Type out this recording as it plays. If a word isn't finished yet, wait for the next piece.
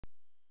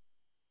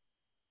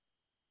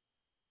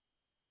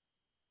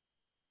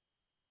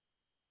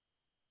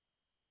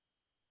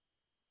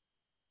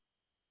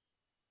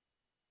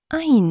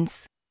1,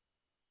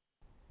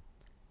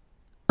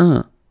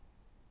 1,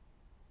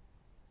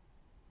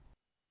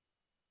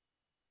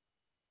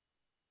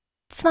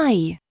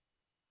 2,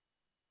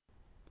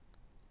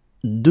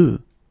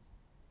 2,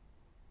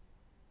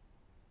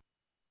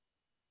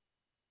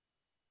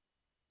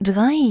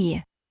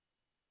 3,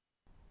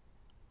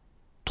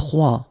 3,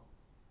 4,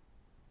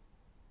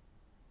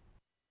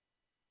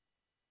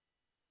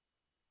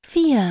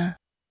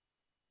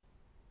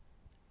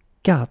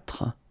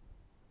 4,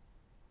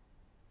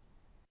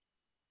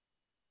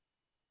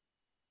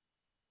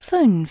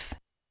 5,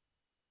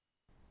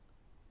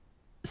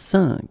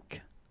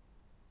 5,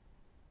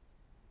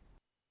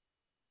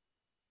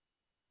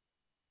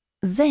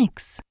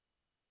 6,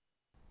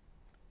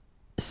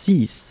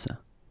 6,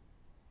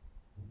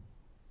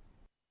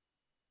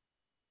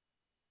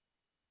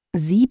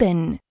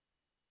 7,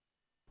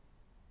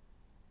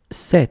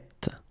 7,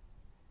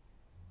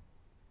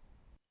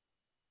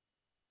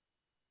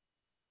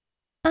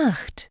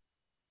 8,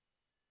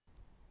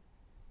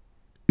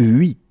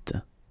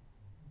 8,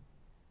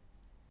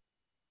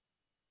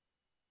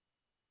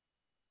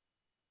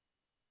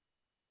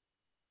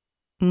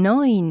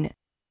 9,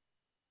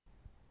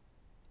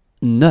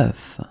 9,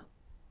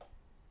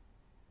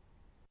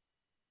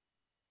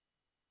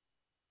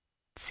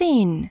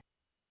 10,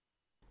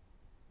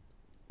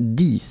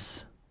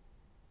 10,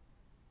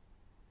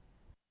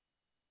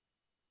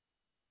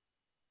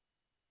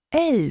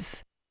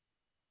 11,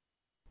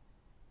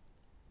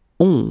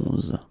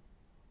 11,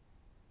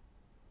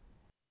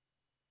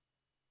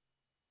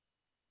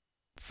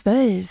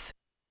 12,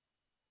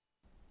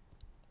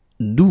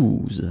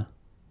 12,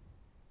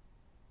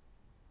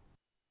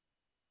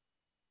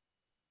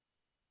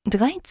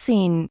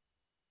 13,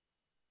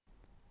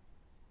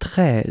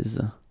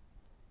 13,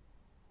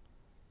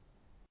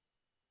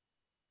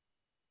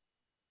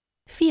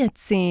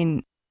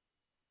 14,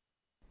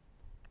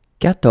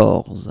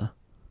 14,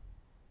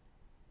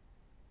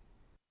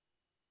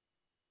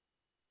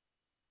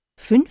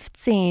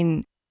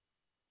 15,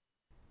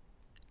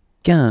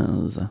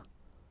 15,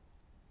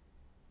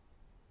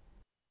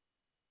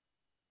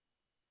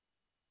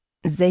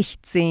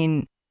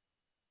 16,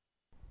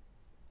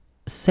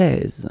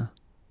 16,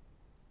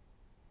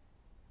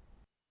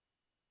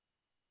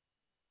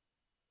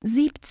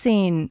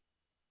 17,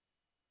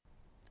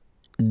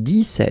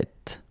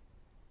 17,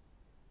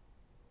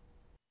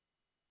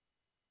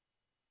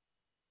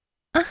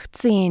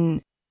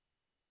 18,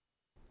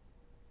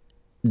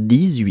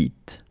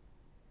 18,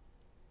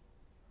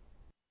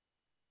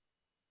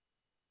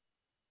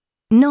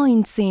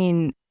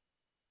 19,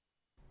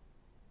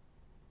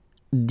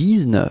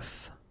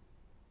 19,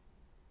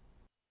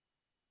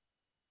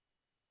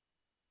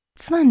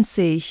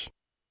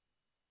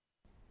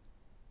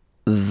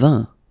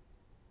 20,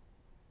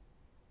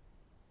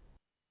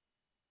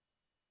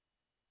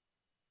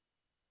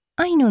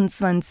 20,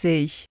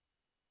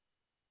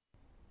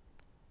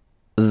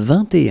 21,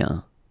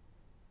 21,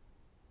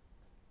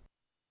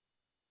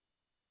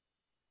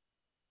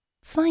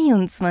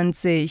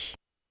 22,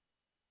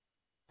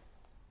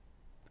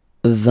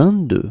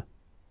 22,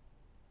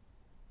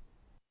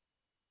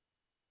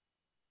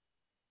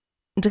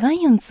 23,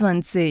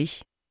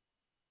 23,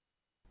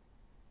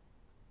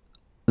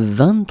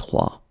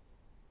 24,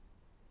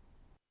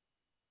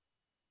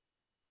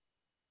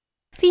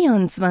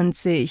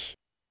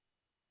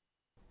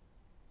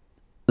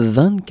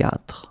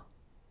 24,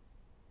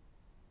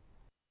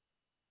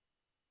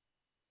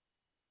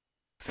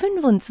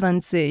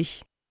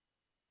 25,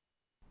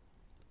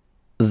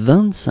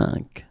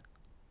 25,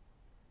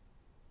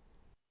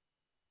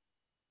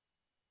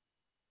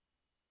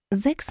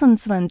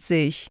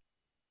 26,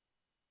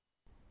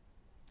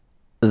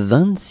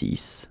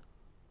 26,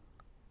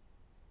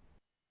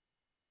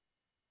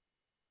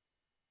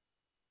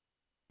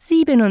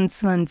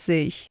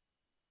 27,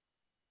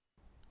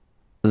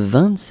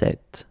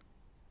 27,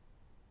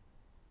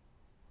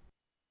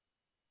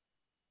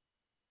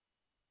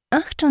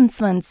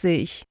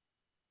 28,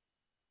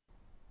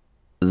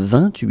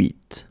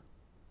 28,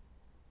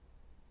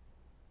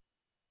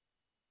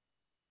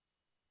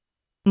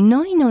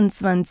 29,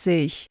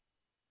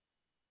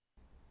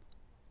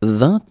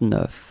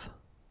 29,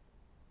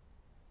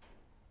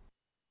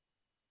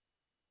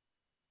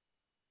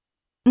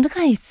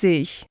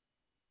 30,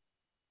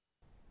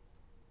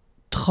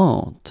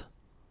 30,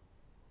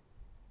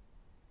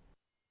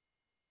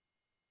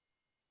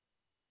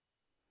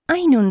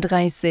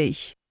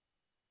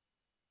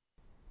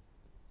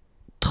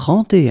 31,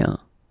 31,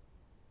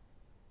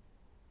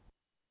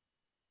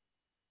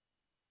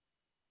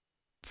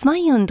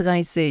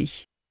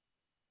 32,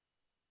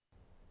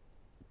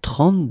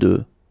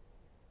 32,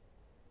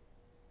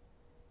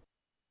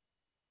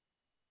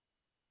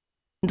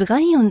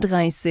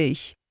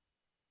 33,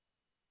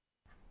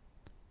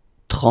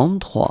 33,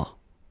 34,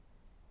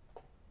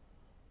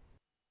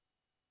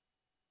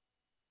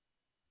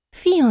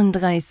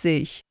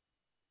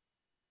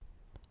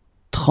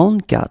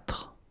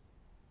 34,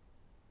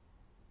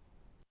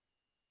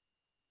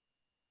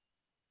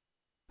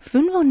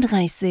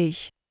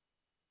 35,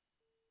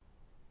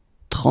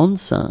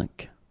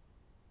 35,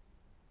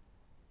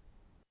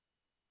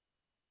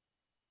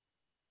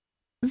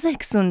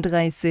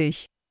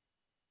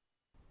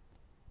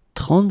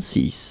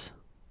 36,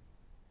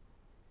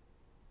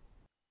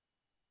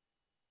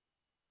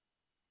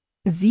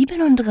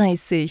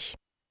 36,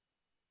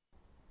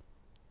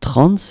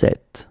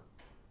 37, 37,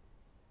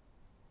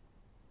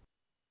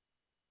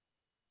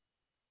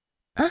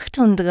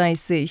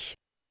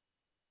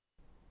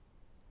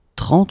 38,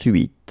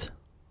 38,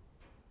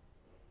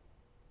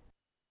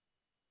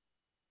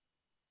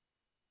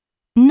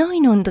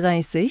 39,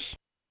 39,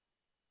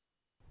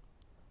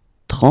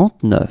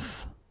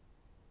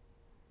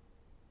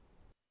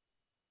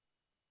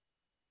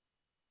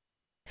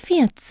 40,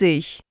 40,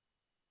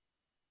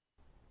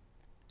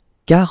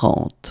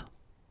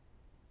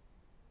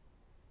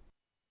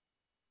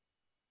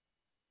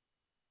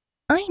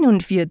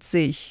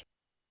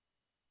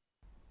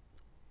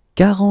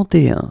 41,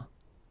 41,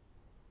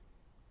 42,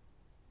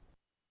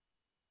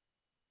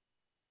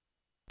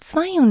 42,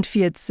 43,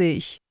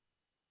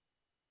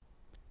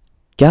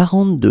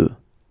 43,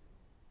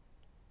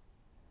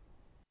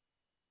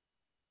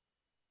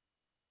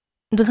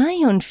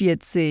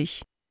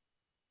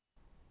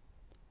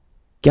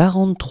 44,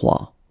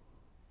 44,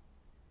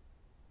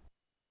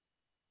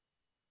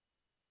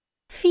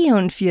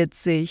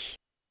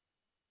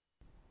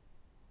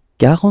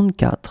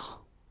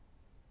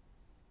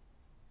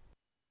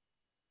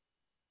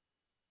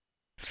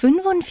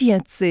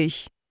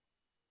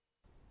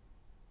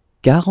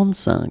 45,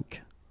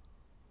 45,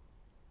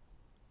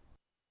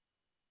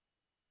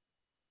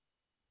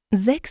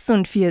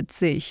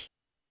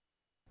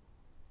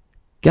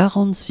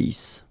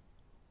 46, 46,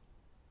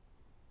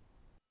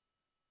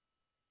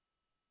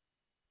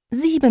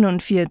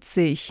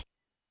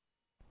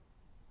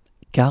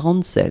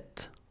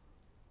 47,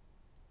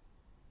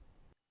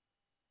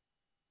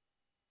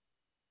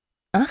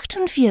 47,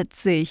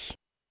 48,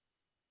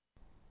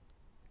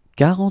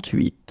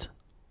 48,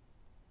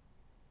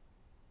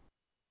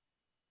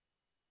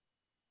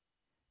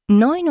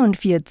 49,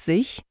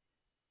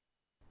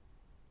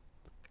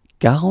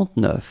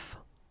 49,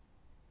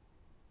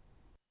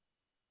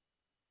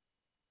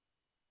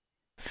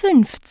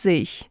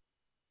 50,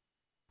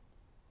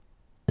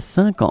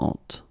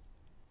 50,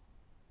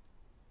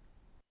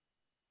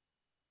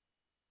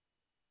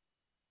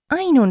 51,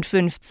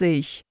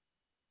 51,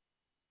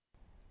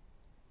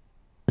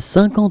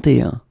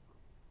 52,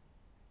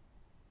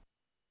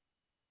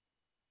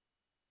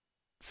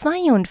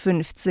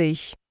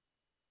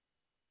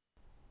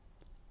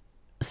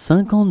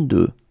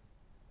 52,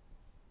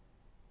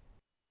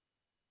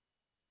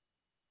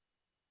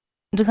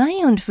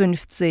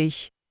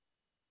 53,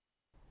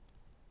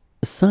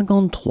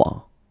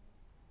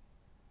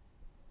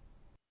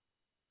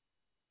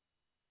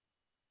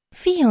 53, 54, 54,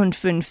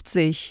 55,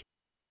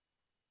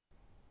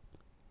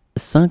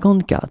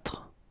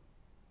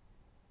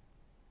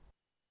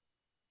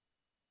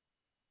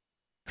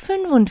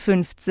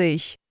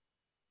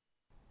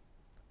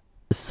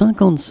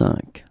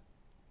 55,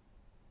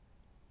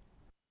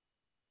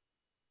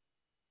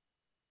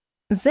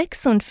 56,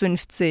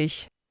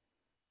 56,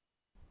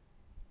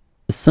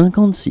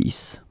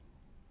 57,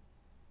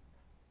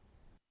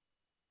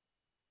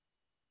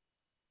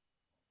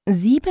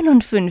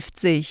 57,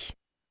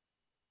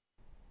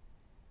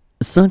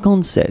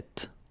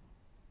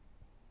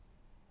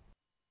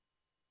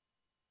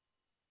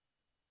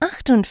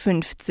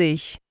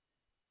 58,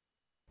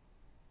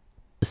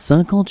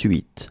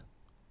 58,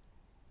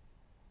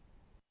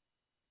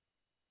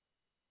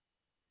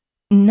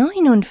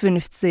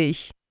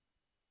 59,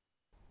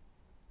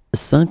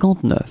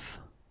 59,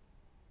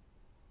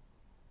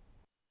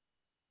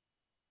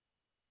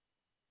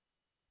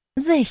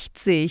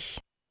 60,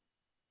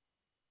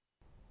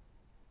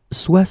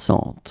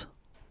 60,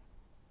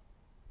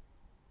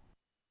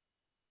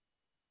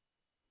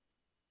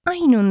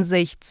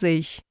 61,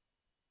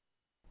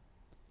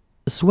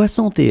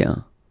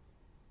 61,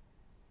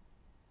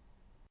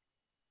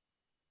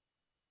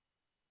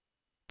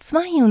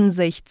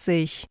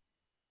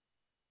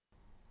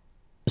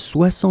 62, 62,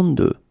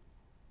 63,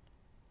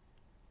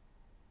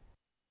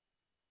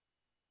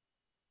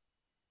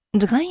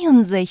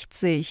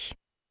 63,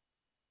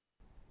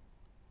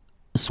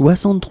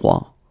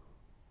 64,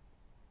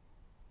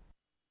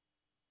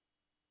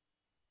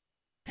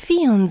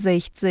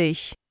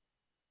 64,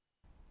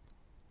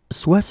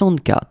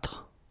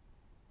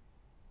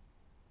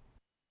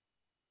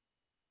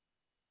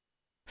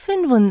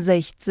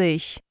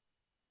 65,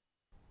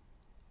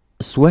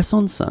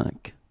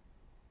 65,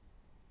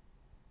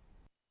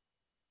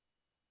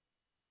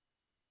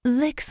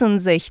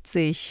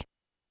 66,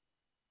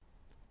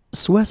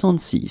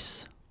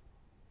 66,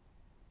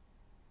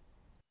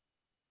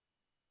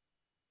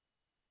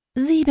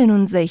 67,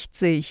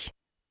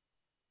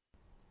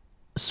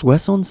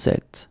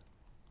 67,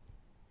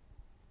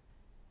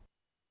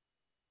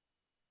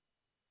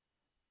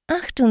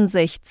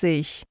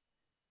 68,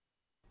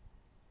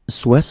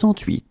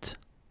 68,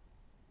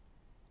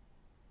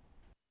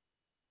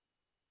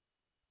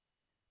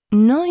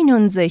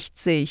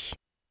 69,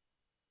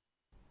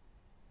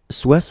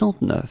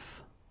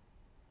 69,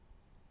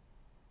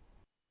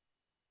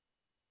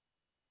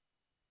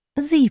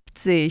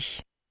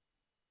 70,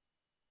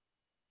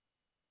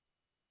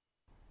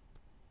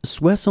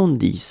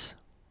 70,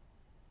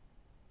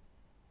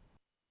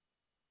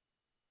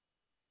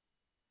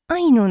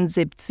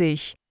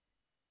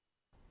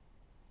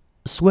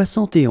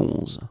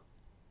 71,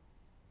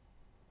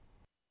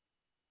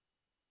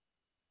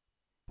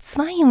 71,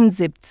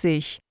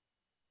 72,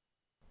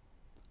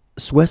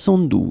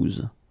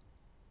 72,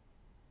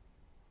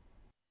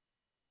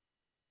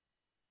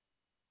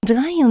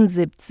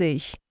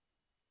 73,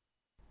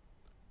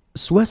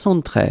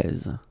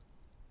 73,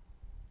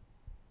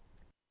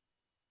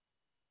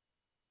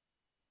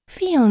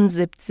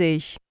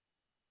 74,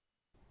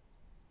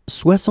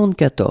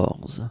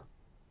 74,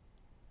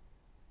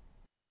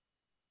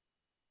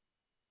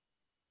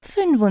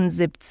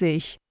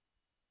 75,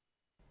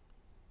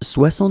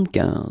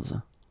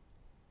 75,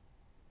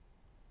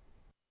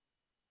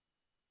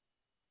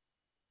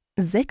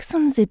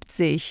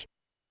 76,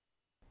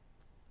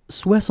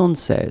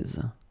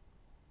 76,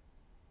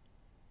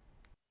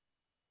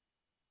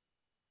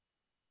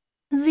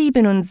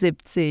 77,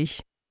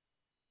 77,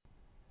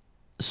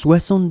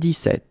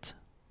 78,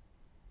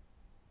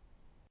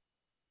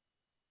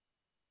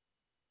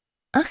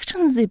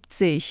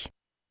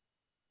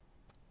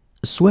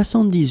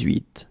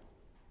 78,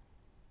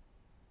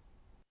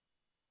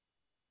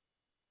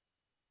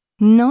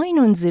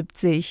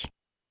 79,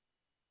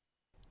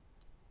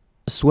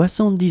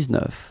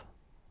 79,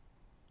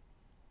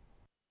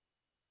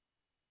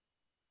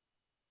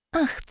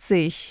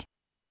 80,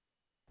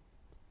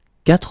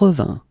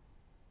 80,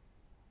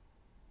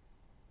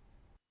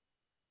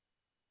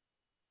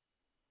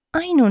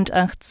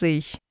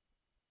 81,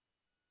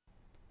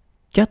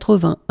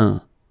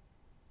 81,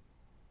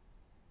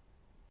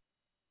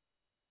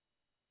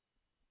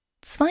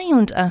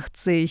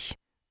 82,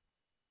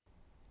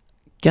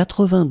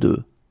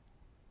 82,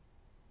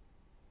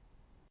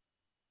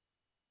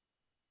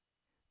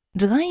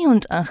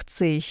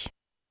 83,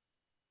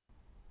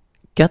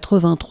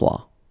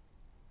 83,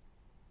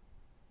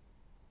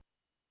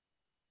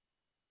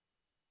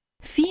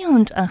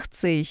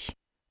 84,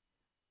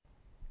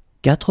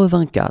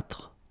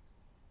 84,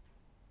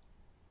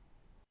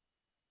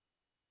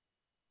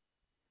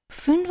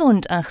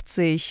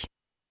 85,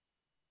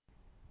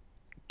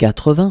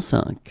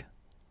 85,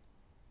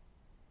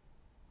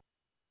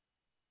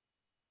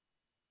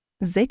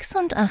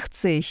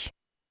 86,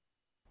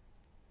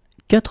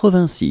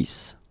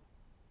 86,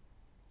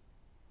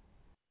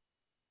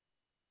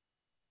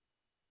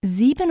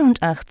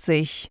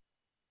 87,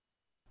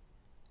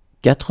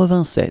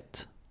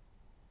 87,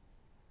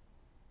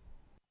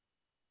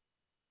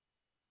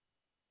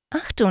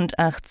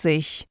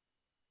 88,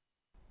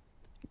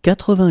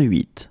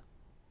 88,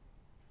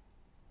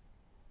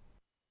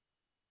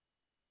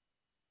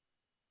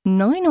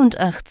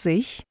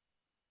 89,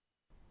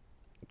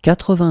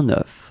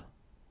 89,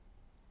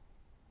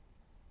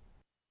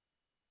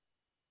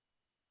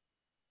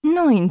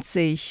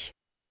 90,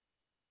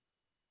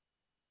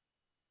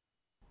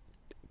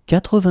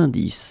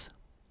 90,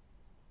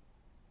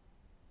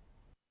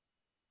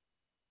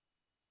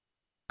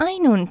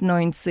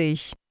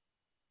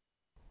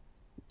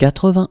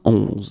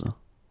 91,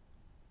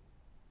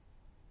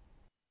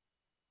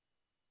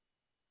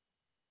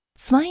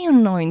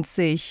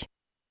 91,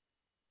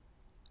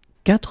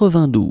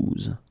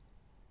 92,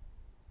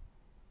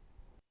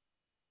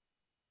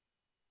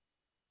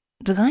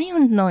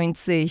 92,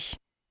 93,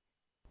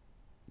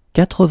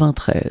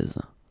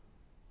 93,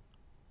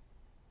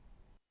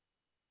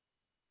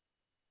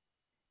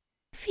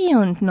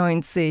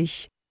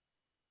 94,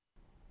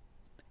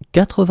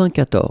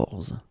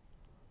 94,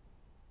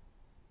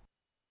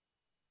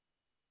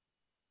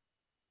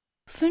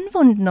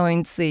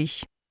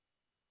 95,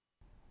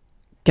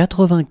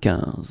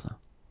 95,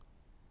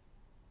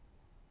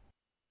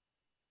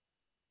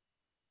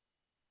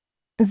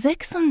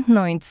 96,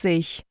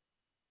 96,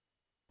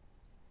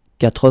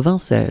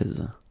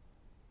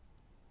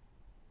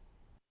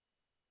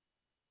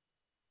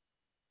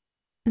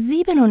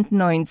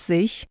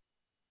 97,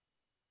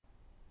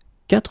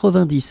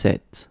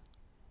 97,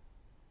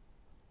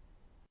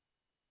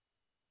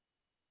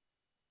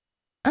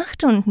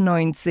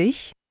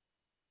 98,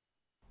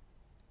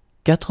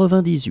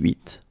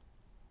 98,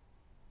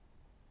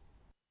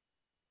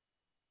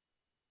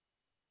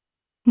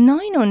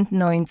 99,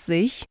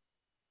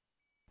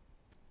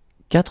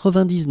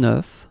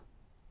 99,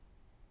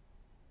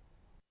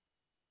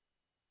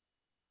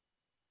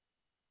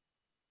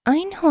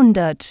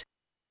 100,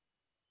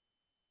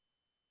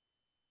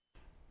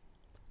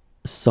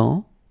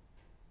 100,